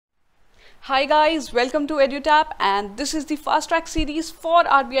Hi guys, welcome to EduTap, and this is the fast track series for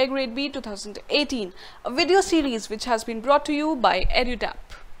RBI Grade B 2018, a video series which has been brought to you by EduTap.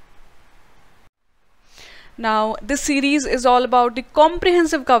 Now, this series is all about the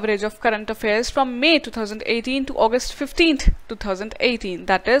comprehensive coverage of current affairs from May 2018 to August 15th, 2018,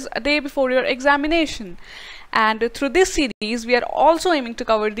 that is a day before your examination. And through this series, we are also aiming to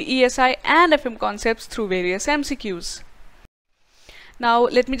cover the ESI and FM concepts through various MCQs. Now,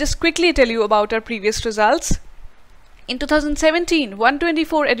 let me just quickly tell you about our previous results. In 2017,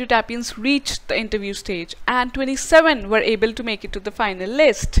 124 EduTapians reached the interview stage and 27 were able to make it to the final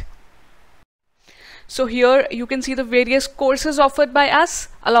list. So here you can see the various courses offered by us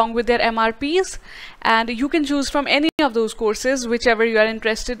along with their MRPs, and you can choose from any of those courses whichever you are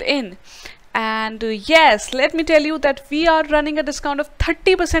interested in. And yes, let me tell you that we are running a discount of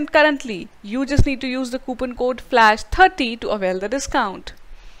 30% currently. You just need to use the coupon code FLASH30 to avail the discount.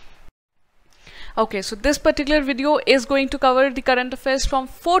 Okay, so this particular video is going to cover the current affairs from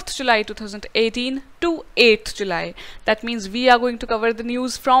 4th July 2018 to 8th July. That means we are going to cover the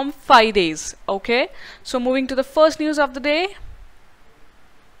news from 5 days. Okay, so moving to the first news of the day.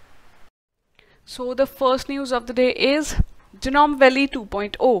 So the first news of the day is Genome Valley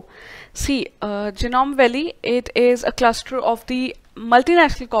 2.0. See, Genome Valley, it is a cluster of the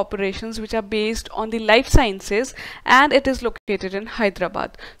multinational corporations which are based on the life sciences, and it is located in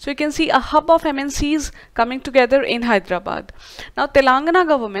Hyderabad. So you can see a hub of MNCs coming together in Hyderabad. Now, Telangana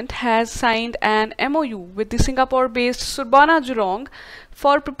government has signed an MOU with the Singapore-based Surbana Jurong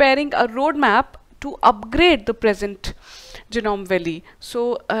for preparing a roadmap to upgrade the present Genome Valley.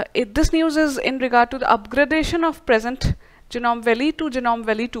 So this news is in regard to the upgradation of present Genome Valley to Genome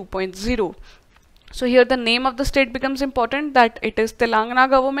Valley 2.0. So here the name of the state becomes important, that it is Telangana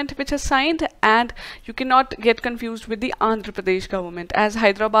government which has signed, and you cannot get confused with the Andhra Pradesh government, as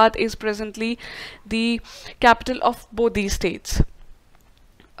Hyderabad is presently the capital of both these states.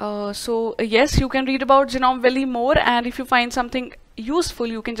 So yes, you can read about Genome Valley more, and if you find something useful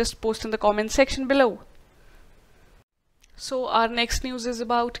you can just post in the comment section below. So our next news is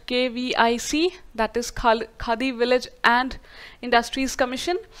about KVIC, that is Khadi Village and Industries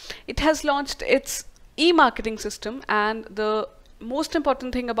Commission. It has launched its e-marketing system, and the most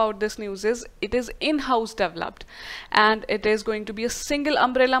important thing about this news is it is in-house developed, and it is going to be a single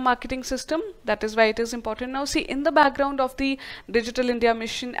umbrella marketing system. That is why it is important. Now see, in the background of the Digital India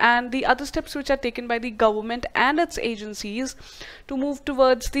mission and the other steps which are taken by the government and its agencies to move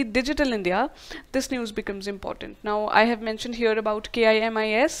towards the Digital India, this news becomes important. Now I have mentioned here about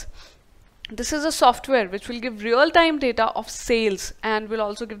KIMIS. This is a software which will give real-time data of sales and will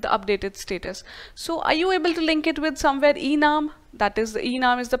also give the updated status. So are you able to link it with somewhere eNam? That is, the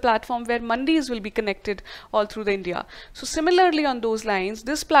eNam is the platform where mandis will be connected all through the India. So similarly on those lines,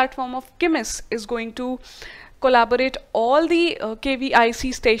 this platform of KIMIS is going to collaborate all the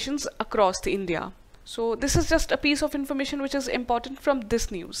KVIC stations across the India. So this is just a piece of information which is important from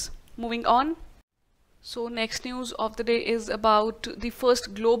this news. Moving on. So next news of the day is about the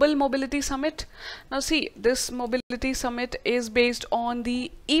first Global Mobility Summit. Now see, this mobility summit is based on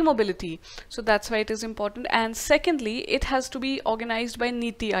the e-mobility, so that's why it is important. And secondly, it has to be organized by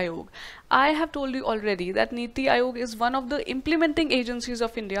Niti Aayog. I have told you already that Niti Aayog is one of the implementing agencies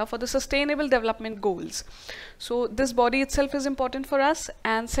of India for the Sustainable Development Goals. So this body itself is important for us,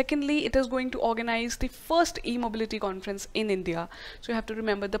 and secondly, it is going to organize the first e-mobility conference in India. So you have to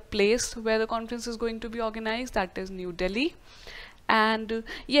remember the place where the conference is going to be organized, that is New Delhi. And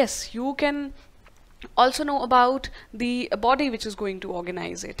yes, you can also know about the body which is going to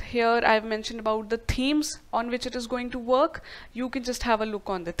organize it. Here I have mentioned about the themes on which it is going to work. You can just have a look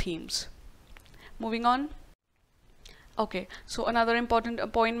on the themes. Moving on. Okay, so another important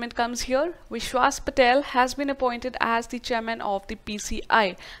appointment comes here. Vishwas Patel has been appointed as the chairman of the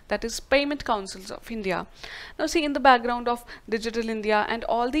PCI, that is Payment Councils of India. Now see, in the background of Digital India and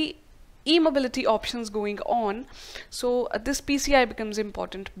all the e-mobility options going on, so this PCI becomes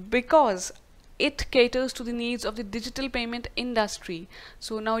important because it caters to the needs of the digital payment industry.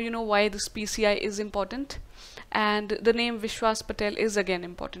 So now you know why this PCI is important, and the name Vishwas Patel is again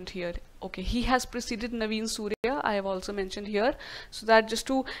important here. Okay, he has preceded Naveen Surya, I have also mentioned here, so that just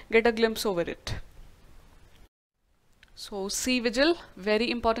to get a glimpse over it. So C-Vigil,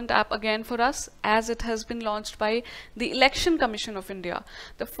 very important app again for us, as it has been launched by the Election Commission of India.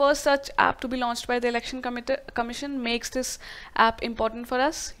 The first such app to be launched by the Election Commission makes this app important for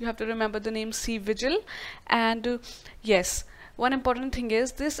us. You have to remember the name C-Vigil. And yes, one important thing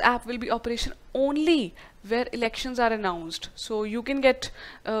is this app will be operation only where elections are announced. So you can get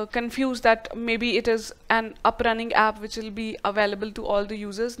confused that maybe it is an up-running app which will be available to all the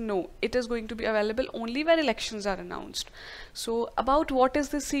users. No, it is going to be available only where elections are announced. So about what is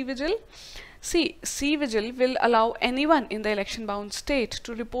this C-Vigil? See, C-Vigil will allow anyone in the election-bound state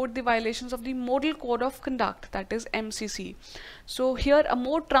to report the violations of the Model Code of Conduct, that is MCC. So here a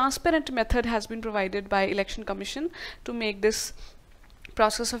more transparent method has been provided by Election Commission to make this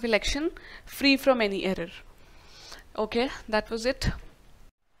process of election free from any error. Okay, that was it.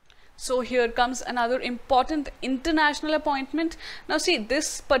 So here comes another important international appointment. Now see,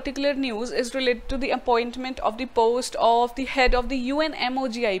 this particular news is related to the appointment of the post of the head of the UN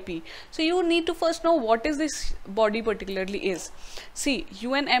MOGIP. So you need to first know what is this body particularly is. See,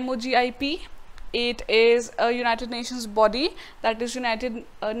 UN MOGIP, it is a United Nations body, that is United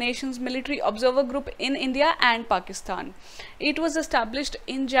Nations Military Observer Group in India and Pakistan. It was established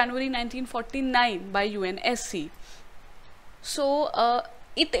in January 1949 by UNSC. So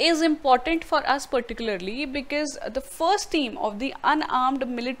it is important for us particularly because the first team of the unarmed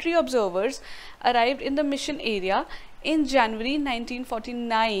military observers arrived in the mission area in January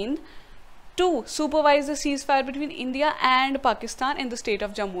 1949 to supervise the ceasefire between India and Pakistan in the state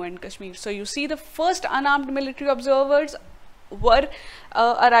of Jammu and Kashmir. So you see, the first unarmed military observers were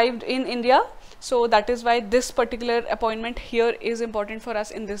arrived in India. So that is why this particular appointment here is important for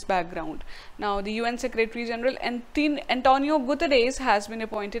us in this background. Now the UN Secretary General Antonio Guterres has been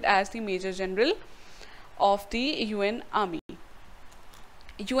appointed as the Major General of the UN Army.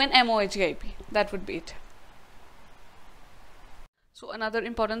 UN MOGIP, that would be it. So another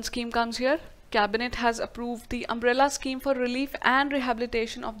important scheme comes here. Cabinet has approved the umbrella scheme for relief and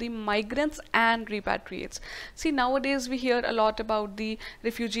rehabilitation of the migrants and repatriates. See, nowadays we hear a lot about the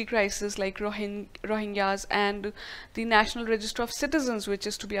refugee crisis like Rohingyas and the National Register of Citizens, which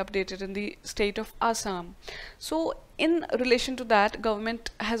is to be updated in the state of Assam. So in relation to that,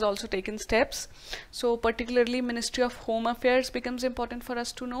 government has also taken steps. So particularly Ministry of Home Affairs becomes important for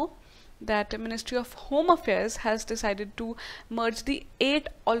us to know. That Ministry of Home Affairs has decided to merge the 8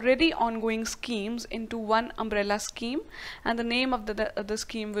 already ongoing schemes into one umbrella scheme, and the name of the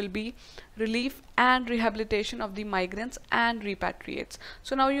scheme will be Relief and Rehabilitation of the Migrants and Repatriates.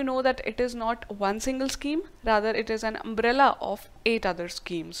 So now you know that it is not one single scheme, rather it is an umbrella of 8 other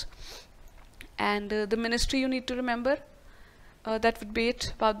schemes. And the ministry you need to remember, that would be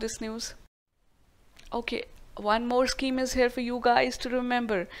it about this news. Okay. One more scheme is here for you guys to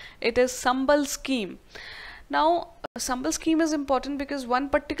remember. It is Sambal scheme. Now Sambal scheme is important because one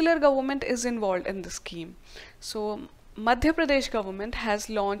particular government is involved in the scheme. So Madhya Pradesh government has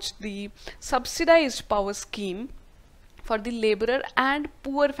launched the subsidized power scheme for the laborer and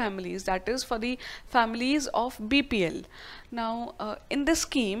poor families, that is for the families of BPL. Now in this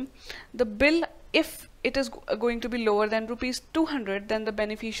scheme, the bill, if it is going to be lower than rupees 200, then the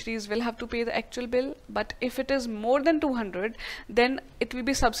beneficiaries will have to pay the actual bill. But if it is more than 200, then it will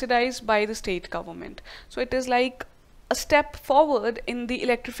be subsidized by the state government. So it is like a step forward in the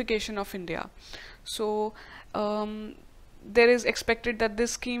electrification of India. So there is expected that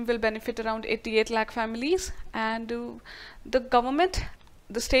this scheme will benefit around 88 lakh families, and the government,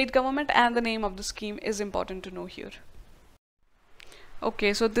 the state government, and the name of the scheme is important to know here.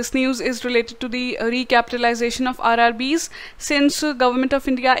 Okay, so this news is related to the recapitalization of RRBs. Since Government of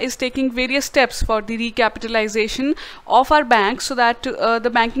India is taking various steps for the recapitalization of our banks so that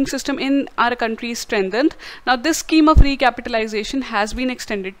the banking system in our country is strengthened. Now this scheme of recapitalization has been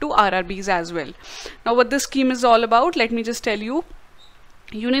extended to RRBs as well. Now what this scheme is all about, let me just tell you.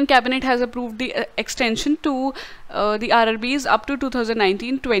 Union Cabinet has approved the extension to the RRBs up to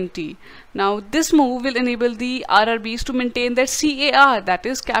 2019-20. Now this move will enable the RRBs to maintain their CAR, that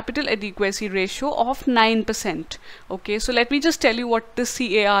is capital adequacy ratio, of 9%. Okay, so let me just tell you what this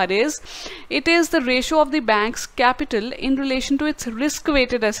CAR is. It is the ratio of the bank's capital in relation to its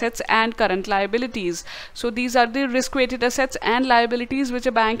risk-weighted assets and current liabilities. So these are the risk-weighted assets and liabilities which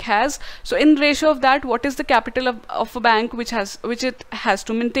a bank has. So in ratio of that, what is the capital of a bank which it has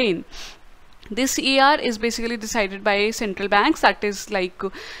to maintain? This CAR is basically decided by central banks, that is like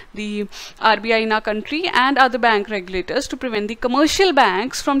the RBI in our country and other bank regulators, to prevent the commercial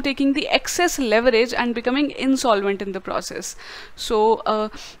banks from taking the excess leverage and becoming insolvent in the process.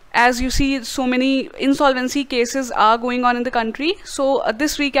 So as you see, so many insolvency cases are going on in the country. So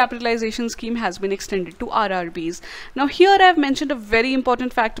this recapitalization scheme has been extended to RRBs. Now here I have mentioned a very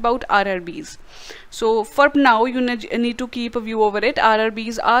important fact about RRBs. So for now you need to keep a view over it.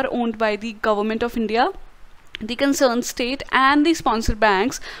 RRBs are owned by the Government of India, the concerned state and the sponsor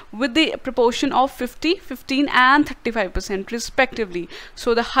banks with the proportion of 50, 15 and 35% respectively.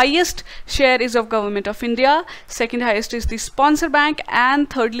 So the highest share is of Government of India, second highest is the sponsor bank, and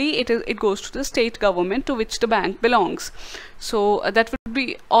thirdly it goes to the state government to which the bank belongs. So that would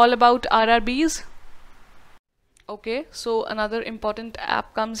be all about RRBs. Okay, so another important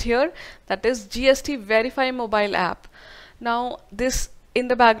app comes here, that is GST Verify mobile app. Now this, in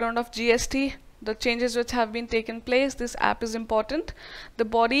the background of GST, the changes which have been taken place, this app is important. The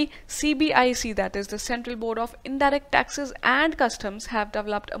body CBIC, that is the Central Board of Indirect Taxes and Customs, have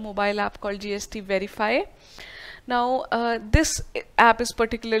developed a mobile app called GST Verify. Now this app is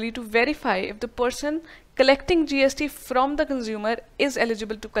particularly to verify if the person collecting GST from the consumer is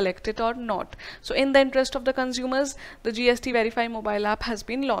eligible to collect it or not. So in the interest of the consumers, the GST Verify mobile app has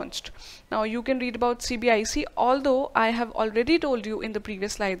been launched. Now you can read about CBIC, although I have already told you in the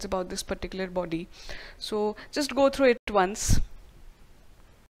previous slides about this particular body. So just go through it once.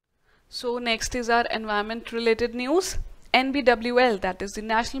 So next is our environment related news. NBWL, that is the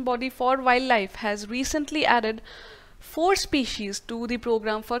National Body for Wildlife, has recently added 4 species to the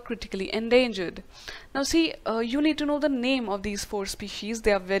program for critically endangered. Now see, you need to know the name of these 4 species.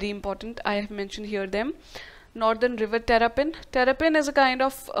 They are very important. I have mentioned here them. Northern river terrapin. Terrapin is a kind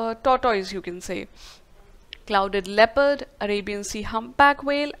of tortoise, you can say. Clouded leopard, Arabian Sea humpback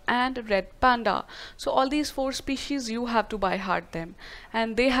whale, and red panda. So all these 4 species you have to by heart them,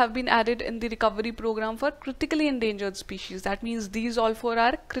 and they have been added in the recovery program for critically endangered species. That means these all 4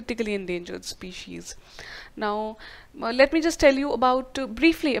 are critically endangered species. Now let me just tell you about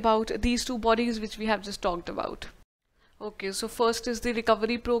briefly about these 2 bodies which we have just talked about. Okay, so first is the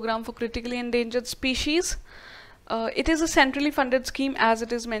recovery program for critically endangered species. It is a centrally funded scheme, as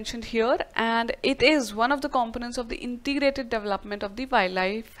it is mentioned here, and it is one of the components of the integrated development of the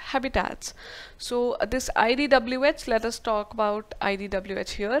wildlife habitats. So this IDWH, let us talk about IDWH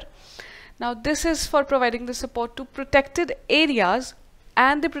here. Now this is for providing the support to protected areas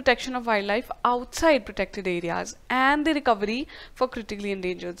and the protection of wildlife outside protected areas and the recovery for critically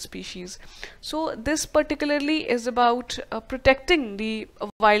endangered species. So this particularly is about protecting the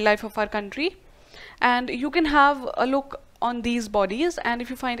wildlife of our country. And you can have a look on these bodies, and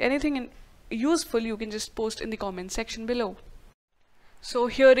if you find anything useful, you can just post in the comment section below. So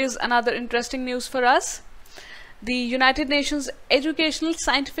here is another interesting news for us. The United Nations Educational,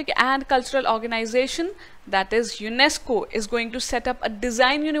 Scientific and Cultural Organization, that is UNESCO, is going to set up a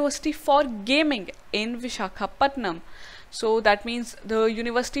design university for gaming in Visakhapatnam. So that means the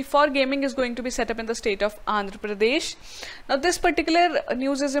university for gaming is going to be set up in the state of Andhra Pradesh. Now this particular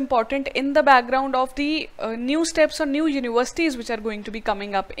news is important in the background of the new steps or new universities which are going to be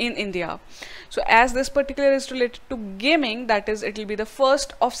coming up in India. So as this particular is related to gaming, that is, it will be the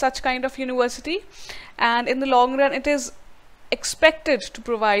first of such kind of university, and in the long run it is expected to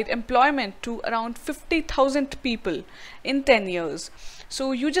provide employment to around 50,000 people in 10 years.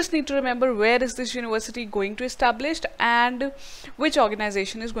 So you just need to remember where is this university going to establish and which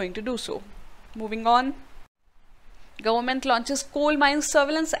organization is going to do so. Moving on. Government launches coal mine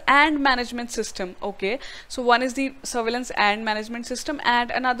surveillance and management system. Okay, so one is the surveillance and management system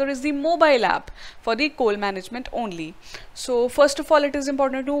and another is the mobile app for the coal management only. So first of all, it is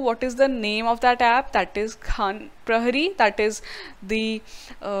important to know what is the name of that app. That is Khan Prahari, that is the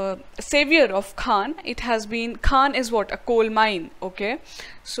savior of Khan. It has been, Khan is what? A coal mine. Okay,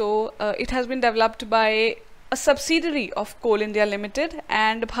 so it has been developed by a subsidiary of Coal India Limited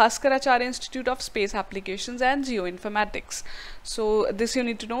and Bhaskaracharya Institute of Space Applications and Geoinformatics. So this you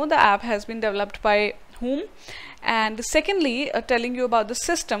need to know, the app has been developed by whom. And secondly, telling you about the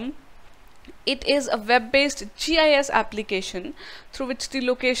system, it is a web-based GIS application through which the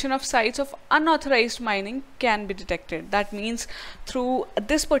location of sites of unauthorized mining can be detected. That means through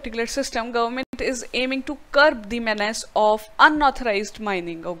this particular system, government is aiming to curb the menace of unauthorized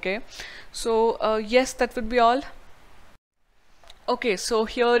mining. Okay, so yes, that would be all. Okay, so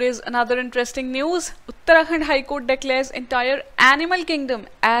here is another interesting news. Uttarakhand High Court declares entire animal kingdom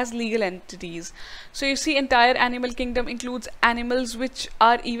as legal entities. So you see, entire animal kingdom includes animals which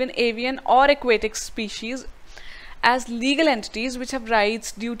are even avian or aquatic species as legal entities which have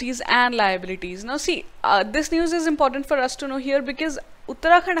rights, duties and liabilities. Now see, this news is important for us to know here because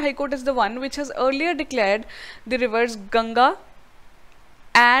Uttarakhand High Court is the one which has earlier declared the rivers Ganga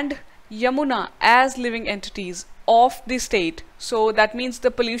and Yamuna as living entities of the state. So that means the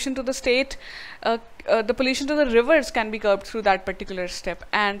pollution to the state, the pollution to the rivers can be curbed through that particular step.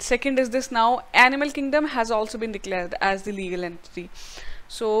 And second is this, now animal kingdom has also been declared as the legal entity.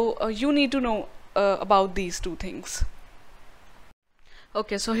 So you need to know about these two things.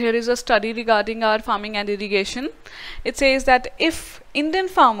 Okay, so here is a study regarding our farming and irrigation. It says that if Indian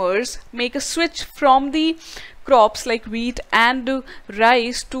farmers make a switch from the crops like wheat and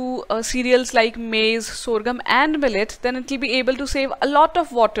rice to cereals like maize, sorghum and millet, then it will be able to save a lot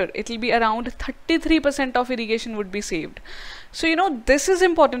of water. It will be around 33% of irrigation would be saved. So this is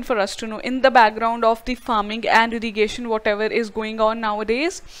important for us to know in the background of the farming and irrigation, whatever is going on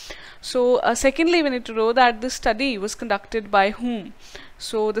nowadays. So secondly, we need to know that this study was conducted by whom?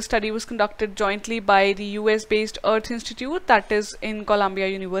 So the study was conducted jointly by the US based Earth Institute, that is in Columbia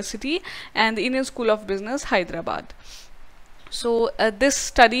University, and the Indian School of Business, Hyderabad. So this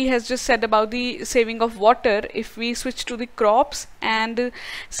study has just said about the saving of water if we switch to the crops. And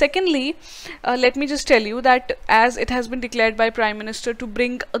secondly, let me just tell you that as it has been declared by Prime Minister to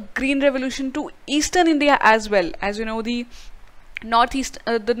bring a green revolution to Eastern India as well. As you know, the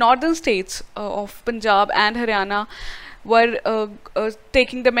northern states of Punjab and Haryana were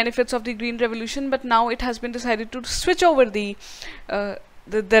taking the benefits of the green revolution, but now it has been decided to switch over the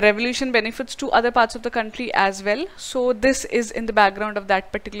revolution benefits to other parts of the country as well. So this is in the background of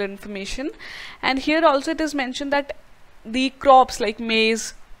that particular information. And here also it is mentioned that the crops like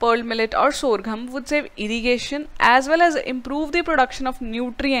maize, pearl millet or sorghum would save irrigation as well as improve the production of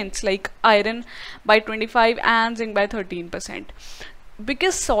nutrients like iron by 25 and zinc by 13%,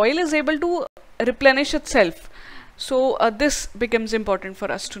 because soil is able to replenish itself. So this becomes important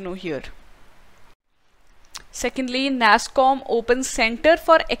for us to know here. Secondly, NASSCOM opens Center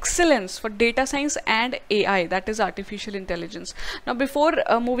for Excellence for Data Science and AI, that is Artificial Intelligence. Now before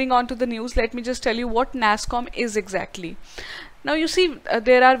moving on to the news, let me just tell you what NASSCOM is exactly. Now you see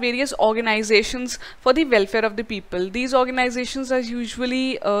there are various organizations for the welfare of the people. These organizations are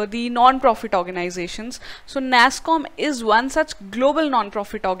usually the non-profit organizations. So NASSCOM is one such global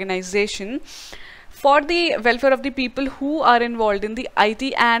non-profit organization for the welfare of the people who are involved in the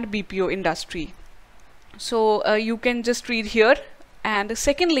IT and BPO industry. So you can just read here. And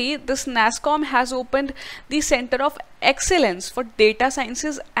secondly, this NASSCOM has opened the Center of Excellence for Data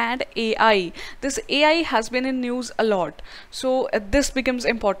Sciences and AI. This AI has been in news a lot. So this becomes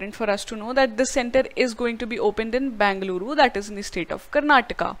important for us to know that this center is going to be opened in Bangalore, that is in the state of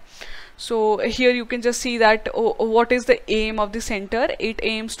Karnataka. So here you can just see that what is the aim of the center. It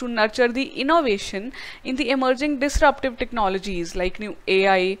aims to nurture the innovation in the emerging disruptive technologies like new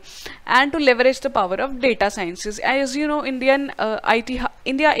AI and to leverage the power of data sciences. As you know,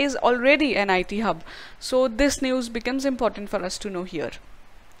 India is already an IT hub. So this news becomes important for us to know here.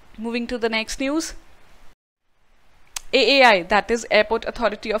 Moving to the next news. AAI, that is Airport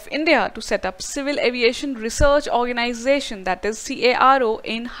Authority of India, to set up Civil Aviation Research Organization, that is CARO,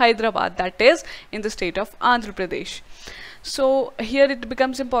 in Hyderabad, that is in the state of Andhra Pradesh. So here it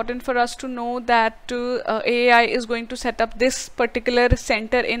becomes important for us to know that AAI is going to set up this particular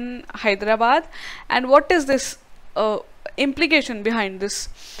center in Hyderabad. And what is this implication behind this?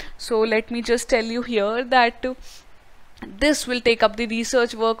 So let me just tell you here that this will take up the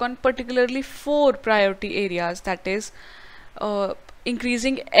research work on particularly 4 priority areas, that is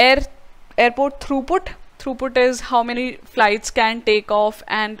increasing airport throughput. Throughput is how many flights can take off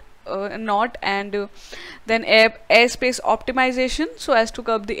and not, and then airspace optimization so as to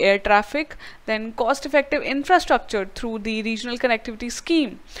curb the air traffic, then cost effective infrastructure through the regional connectivity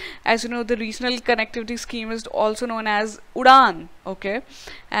scheme. As you know, the regional connectivity scheme is also known as UDAN, okay.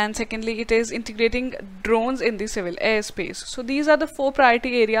 And secondly, it is integrating drones in the civil airspace. So these are the 4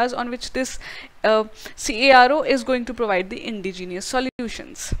 priority areas on which this CARO is going to provide the indigenous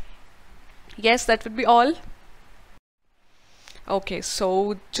solutions. Yes, that would be all. Okay,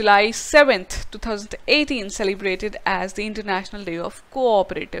 so July 7th, 2018 celebrated as the International Day of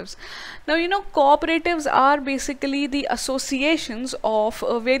Cooperatives. Now, you know, cooperatives are basically the associations of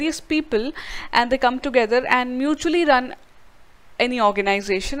various people, and they come together and mutually run any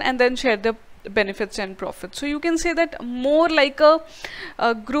organization and then share the benefits and profits. So you can say that more like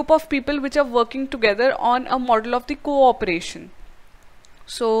a group of people which are working together on a model of the cooperation.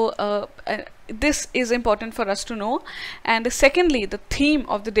 So this is important for us to know. And secondly, the theme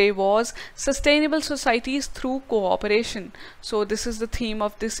of the day was Sustainable Societies Through Cooperation. So this is the theme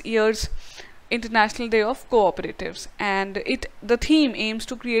of this year's International Day of Cooperatives, and the theme aims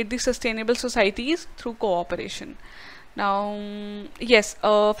to create the sustainable societies through cooperation. Now, yes,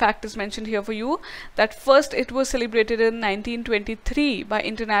 a fact is mentioned here for you that first it was celebrated in 1923 by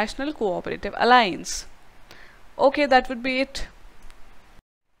International Cooperative Alliance. Okay, that would be it.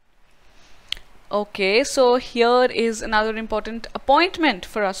 Okay, so here is another important appointment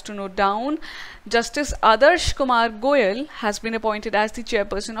for us to note down. Justice Adarsh Kumar Goyal has been appointed as the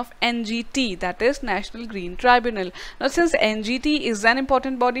chairperson of NGT, that is National Green Tribunal. Now, since NGT is an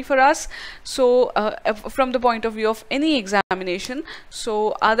important body for us, so from the point of view of any examination,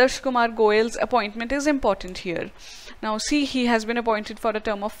 so Adarsh Kumar Goyal's appointment is important here. Now, see, he has been appointed for a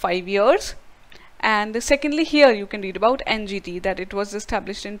term of 5 years. And secondly, here you can read about NGT, that it was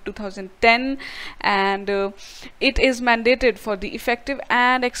established in 2010, and it is mandated for the effective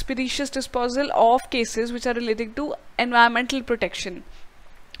and expeditious disposal of cases which are related to environmental protection.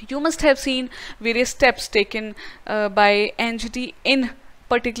 You must have seen various steps taken by NGT in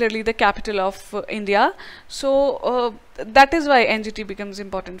particularly the capital of India. So that is why NGT becomes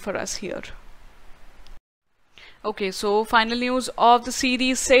important for us here. Okay, so final news of the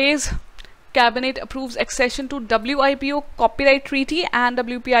series says Cabinet approves accession to WIPO Copyright Treaty and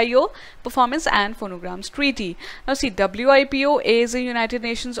WPIO Performance and Phonograms Treaty. Now see, WIPO is a United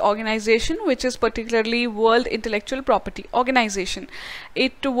Nations organization which is particularly World Intellectual Property Organization.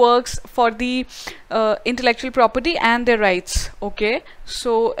 It works for the intellectual property and their rights. Okay,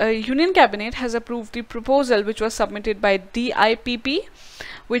 so Union Cabinet has approved the proposal which was submitted by DIPP,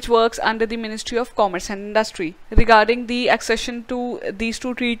 which works under the Ministry of Commerce and Industry, regarding the accession to these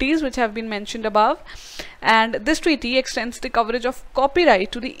two treaties which have been mentioned above. And this treaty extends the coverage of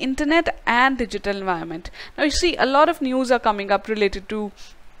copyright to the internet and digital environment. Now you see, a lot of news are coming up related to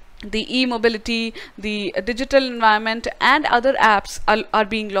the e-mobility, the digital environment, and other apps are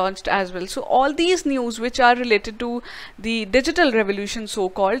being launched as well. So all these news which are related to the digital revolution, so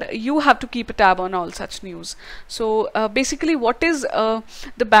called, you have to keep a tab on all such news. So basically what is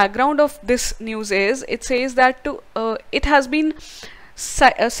the background of this news is, it says that it has been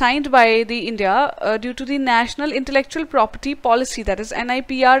signed by the India due to the National Intellectual Property Policy, that is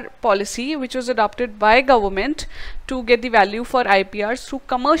NIPR policy, which was adopted by government to get the value for IPRs through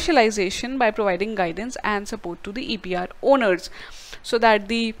commercialization by providing guidance and support to the EPR owners, so that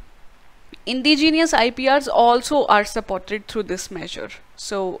the indigenous IPRs also are supported through this measure.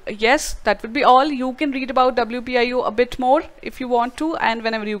 So yes, that would be all. You can read about WPIO a bit more if you want to, and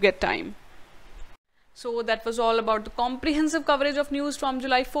whenever you get time. So that was all about the comprehensive coverage of news from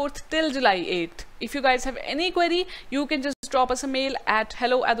July 4th till July 8th. If you guys have any query, you can just drop us a mail at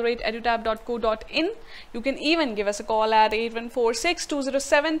hello@edutap.co.in. You can even give us a call at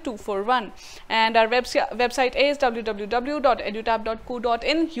 8146-207-241. And our website is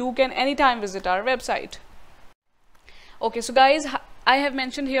www.edutap.co.in. You can anytime visit our website. Okay, so guys, I have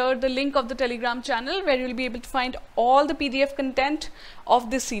mentioned here the link of the Telegram channel where you will be able to find all the PDF content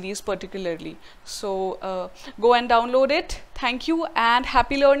of this series particularly. So go and download it. Thank you and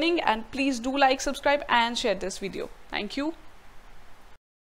happy learning, and please do like, subscribe and share this video. Thank you.